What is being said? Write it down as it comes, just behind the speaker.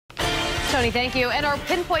Tony, thank you. And our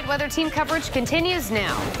pinpoint weather team coverage continues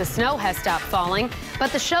now. The snow has stopped falling, but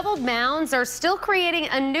the shoveled mounds are still creating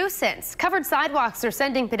a nuisance. Covered sidewalks are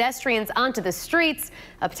sending pedestrians onto the streets,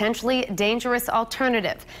 a potentially dangerous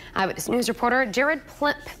alternative. Eyewitness News reporter Jared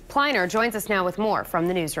Pliner joins us now with more from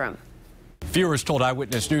the newsroom. Viewers told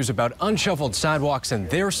Eyewitness News about unshoveled sidewalks in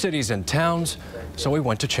their cities and towns, so we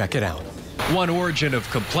went to check it out. One origin of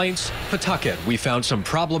complaints, Pawtucket. We found some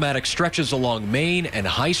problematic stretches along Main and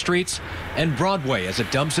High Streets and Broadway as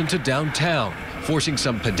it dumps into downtown, forcing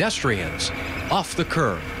some pedestrians off the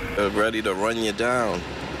curb. They're ready to run you down,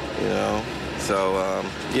 you know. So,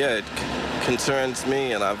 yeah, it concerns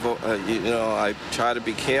me, and I try to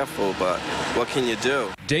be careful, but what can you do?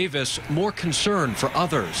 Davis, more concern for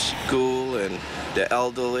others. School and the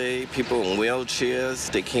elderly, people in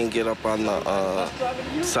wheelchairs, they can't get up on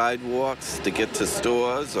the sidewalks to get to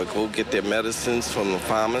stores or go get their medicines from the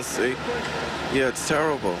pharmacy. Yeah, it's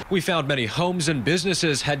terrible. We found many homes and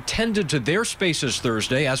businesses had tended to their spaces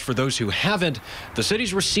Thursday. As for those who haven't, the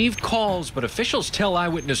city's received calls, but officials tell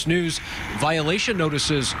Eyewitness News violation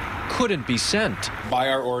notices couldn't be sent. By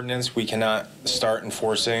our ordinance, we cannot start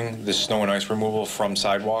enforcing the snow and ice removal from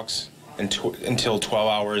sidewalks until 12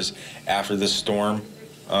 hours after the storm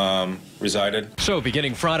resided. So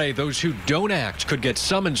beginning Friday, those who don't act could get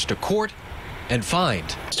summons to court and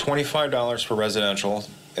fined. It's $25 for residential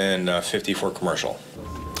and $50 for commercial.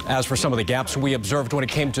 As for some of the gaps we observed when it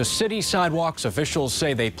came to city sidewalks, officials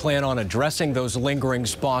say they plan on addressing those lingering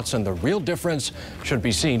spots, and the real difference should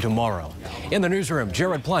be seen tomorrow. In the newsroom,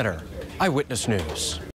 Jared Pliner, Eyewitness News.